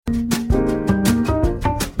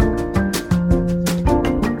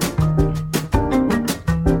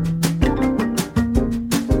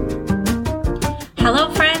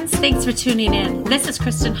Thanks for tuning in. This is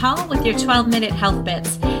Kristen Hall with your 12-minute health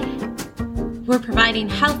bits. We're providing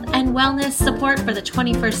health and wellness support for the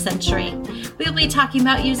 21st century. We'll be talking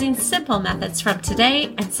about using simple methods from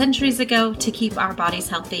today and centuries ago to keep our bodies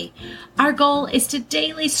healthy. Our goal is to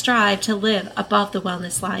daily strive to live above the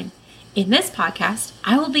wellness line. In this podcast,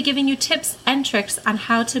 I will be giving you tips and tricks on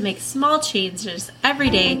how to make small changes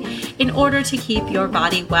every day in order to keep your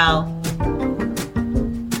body well.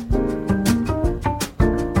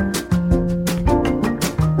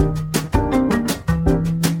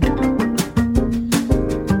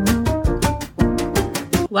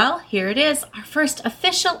 Well, here it is, our first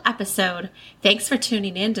official episode. Thanks for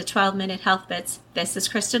tuning in to 12-Minute Health Bits. This is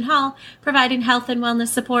Kristen Hall, providing health and wellness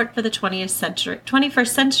support for the 21st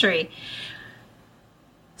century.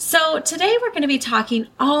 So today we're going to be talking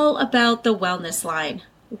all about the wellness line.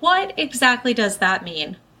 What exactly does that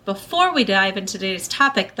mean? Before we dive into today's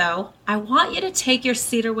topic, though, I want you to take your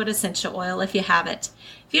cedarwood essential oil if you have it.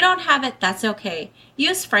 If you don't have it, that's okay.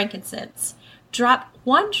 Use frankincense. Drop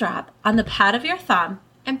one drop on the pad of your thumb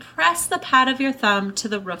and press the pad of your thumb to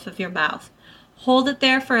the roof of your mouth. Hold it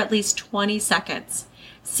there for at least 20 seconds.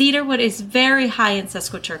 Cedarwood is very high in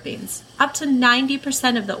sesquiterpenes. Up to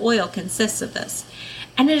 90% of the oil consists of this,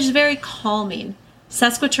 and it is very calming.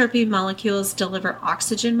 Sesquiterpene molecules deliver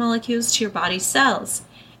oxygen molecules to your body's cells.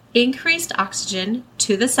 Increased oxygen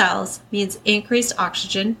to the cells means increased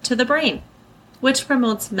oxygen to the brain, which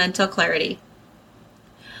promotes mental clarity.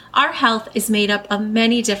 Our health is made up of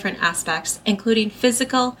many different aspects, including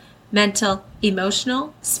physical, mental,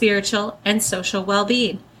 emotional, spiritual, and social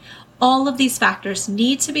well-being. All of these factors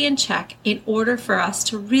need to be in check in order for us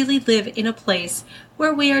to really live in a place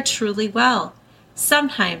where we are truly well.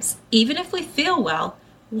 Sometimes, even if we feel well,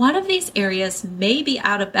 one of these areas may be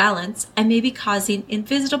out of balance and may be causing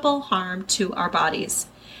invisible harm to our bodies.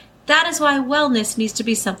 That is why wellness needs to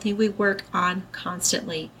be something we work on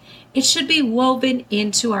constantly. It should be woven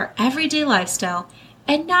into our everyday lifestyle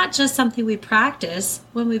and not just something we practice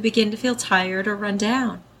when we begin to feel tired or run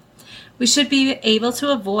down. We should be able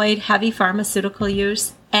to avoid heavy pharmaceutical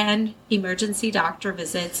use and emergency doctor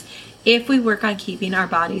visits if we work on keeping our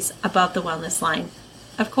bodies above the wellness line.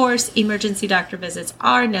 Of course, emergency doctor visits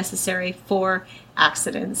are necessary for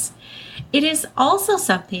accidents. It is also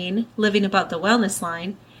something, living above the wellness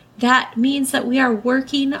line, that means that we are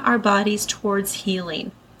working our bodies towards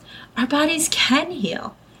healing. Our bodies can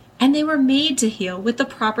heal, and they were made to heal with the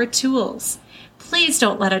proper tools. Please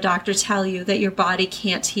don't let a doctor tell you that your body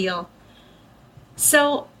can't heal.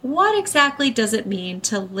 So, what exactly does it mean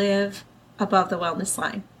to live above the wellness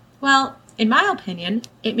line? Well, in my opinion,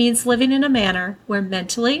 it means living in a manner where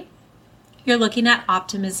mentally you're looking at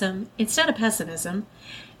optimism instead of pessimism,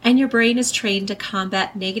 and your brain is trained to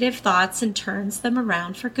combat negative thoughts and turns them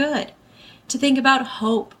around for good. To think about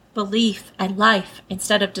hope, belief, and life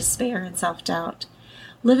instead of despair and self-doubt.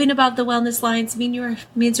 Living above the wellness lines means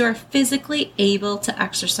you are physically able to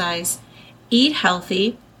exercise, eat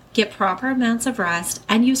healthy, get proper amounts of rest,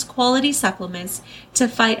 and use quality supplements to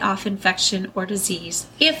fight off infection or disease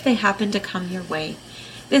if they happen to come your way.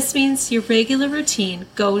 This means your regular routine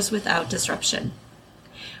goes without disruption.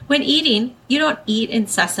 When eating, you don't eat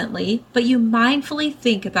incessantly, but you mindfully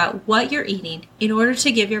think about what you're eating in order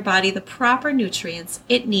to give your body the proper nutrients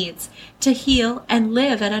it needs to heal and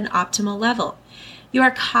live at an optimal level. You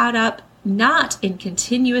are caught up not in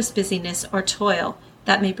continuous busyness or toil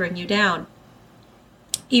that may bring you down.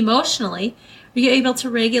 Emotionally, you're able to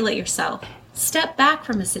regulate yourself, step back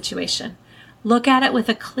from a situation, look at it with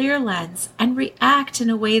a clear lens, and react in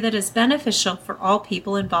a way that is beneficial for all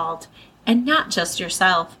people involved, and not just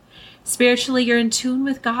yourself. Spiritually, you're in tune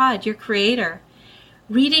with God, your Creator,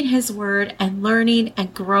 reading His Word and learning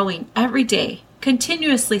and growing every day,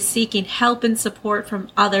 continuously seeking help and support from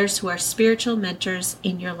others who are spiritual mentors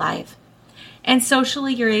in your life. And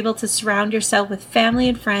socially, you're able to surround yourself with family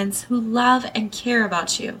and friends who love and care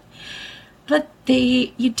about you. But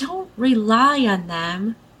you don't rely on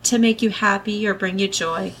them to make you happy or bring you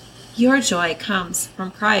joy. Your joy comes from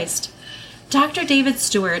Christ. Dr. David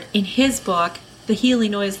Stewart, in his book, The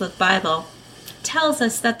Healing Oils of the Bible, tells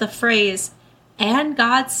us that the phrase, "and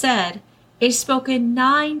God said," is spoken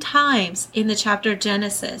 9 times in the chapter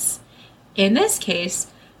Genesis. In this case,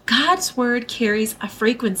 God's word carries a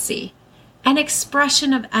frequency, an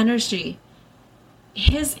expression of energy,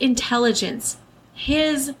 His intelligence,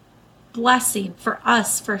 His blessing for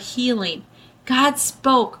us for healing. God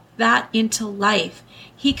spoke that into life.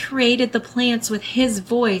 He created the plants with His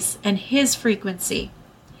voice and His frequency.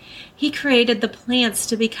 He created the plants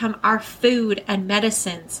to become our food and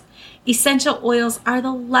medicines. Essential oils are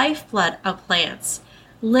the lifeblood of plants.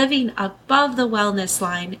 Living above the wellness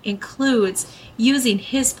line includes using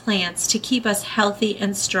his plants to keep us healthy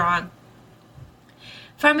and strong.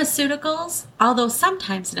 Pharmaceuticals, although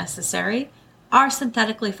sometimes necessary, are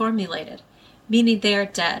synthetically formulated, meaning they are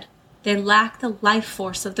dead. They lack the life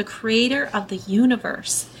force of the creator of the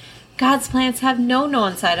universe. God's plants have no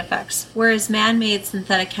known side effects, whereas man-made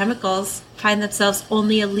synthetic chemicals find themselves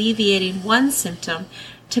only alleviating one symptom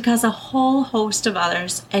to cause a whole host of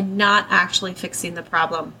others and not actually fixing the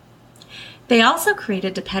problem. They also create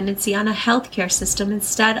a dependency on a healthcare system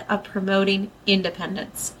instead of promoting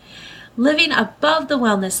independence. Living above the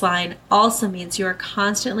wellness line also means you are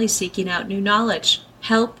constantly seeking out new knowledge,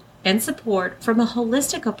 help, and support from a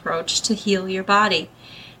holistic approach to heal your body.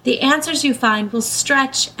 The answers you find will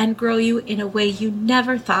stretch and grow you in a way you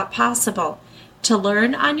never thought possible. To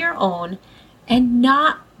learn on your own and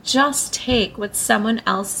not just take what someone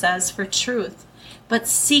else says for truth, but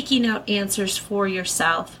seeking out answers for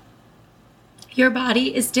yourself. Your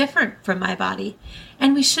body is different from my body,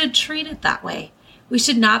 and we should treat it that way. We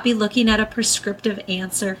should not be looking at a prescriptive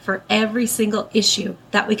answer for every single issue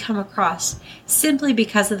that we come across simply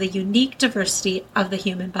because of the unique diversity of the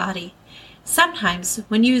human body. Sometimes,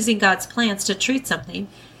 when using God's plants to treat something,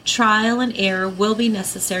 trial and error will be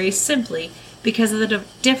necessary simply because of the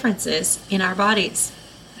differences in our bodies.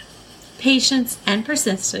 Patience and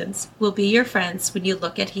persistence will be your friends when you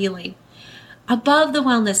look at healing. Above the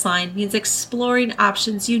wellness line means exploring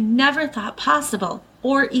options you never thought possible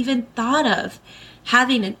or even thought of.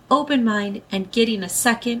 Having an open mind and getting a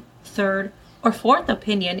second, third, or fourth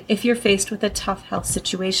opinion if you're faced with a tough health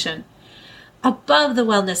situation. Above the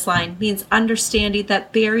wellness line means understanding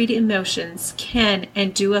that buried emotions can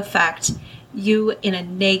and do affect you in a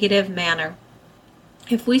negative manner.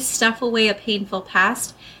 If we stuff away a painful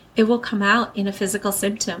past, it will come out in a physical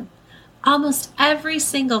symptom. Almost every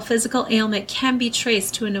single physical ailment can be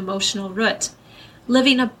traced to an emotional root.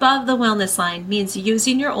 Living above the wellness line means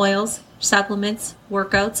using your oils, supplements,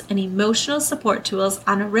 workouts, and emotional support tools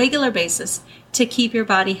on a regular basis to keep your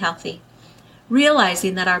body healthy.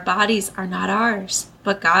 Realizing that our bodies are not ours,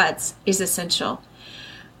 but God's, is essential.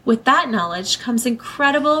 With that knowledge comes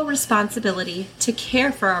incredible responsibility to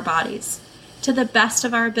care for our bodies to the best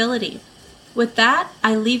of our ability. With that,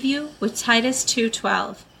 I leave you with Titus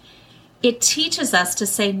 2:12. It teaches us to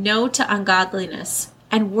say no to ungodliness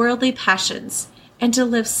and worldly passions and to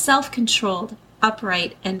live self-controlled,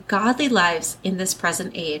 upright, and godly lives in this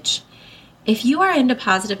present age. If you are into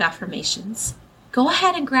positive affirmations, go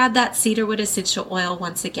ahead and grab that cedarwood essential oil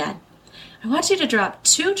once again. I want you to drop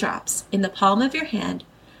 2 drops in the palm of your hand,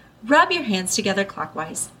 rub your hands together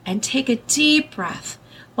clockwise, and take a deep breath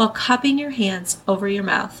while cupping your hands over your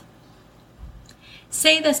mouth.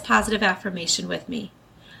 Say this positive affirmation with me.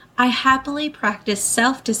 I happily practice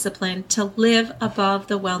self-discipline to live above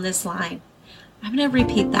the wellness line. I'm going to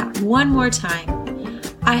repeat that one more time.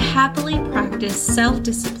 I happily practice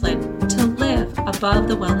self-discipline to live above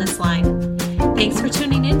the wellness line. Thanks for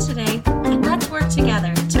tuning in today, and let's work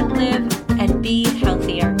together to live and be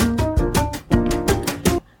healthier.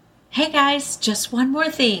 Hey guys, just one more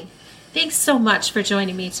thing. Thanks so much for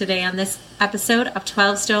joining me today on this episode of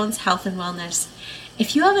 12 Stones Health and Wellness.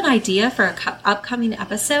 If you have an idea for an upcoming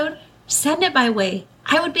episode, send it my way.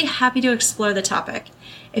 I would be happy to explore the topic.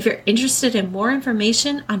 If you're interested in more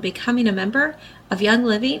information on becoming a member of Young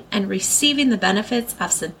Living and receiving the benefits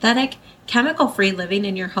of synthetic, chemical-free living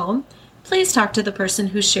in your home, please talk to the person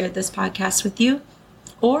who shared this podcast with you,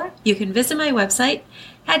 or you can visit my website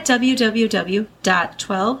at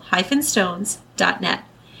www.12-stones.net.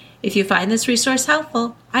 If you find this resource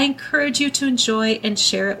helpful, I encourage you to enjoy and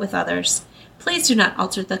share it with others. Please do not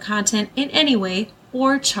alter the content in any way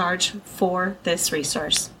or charge for this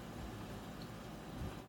resource.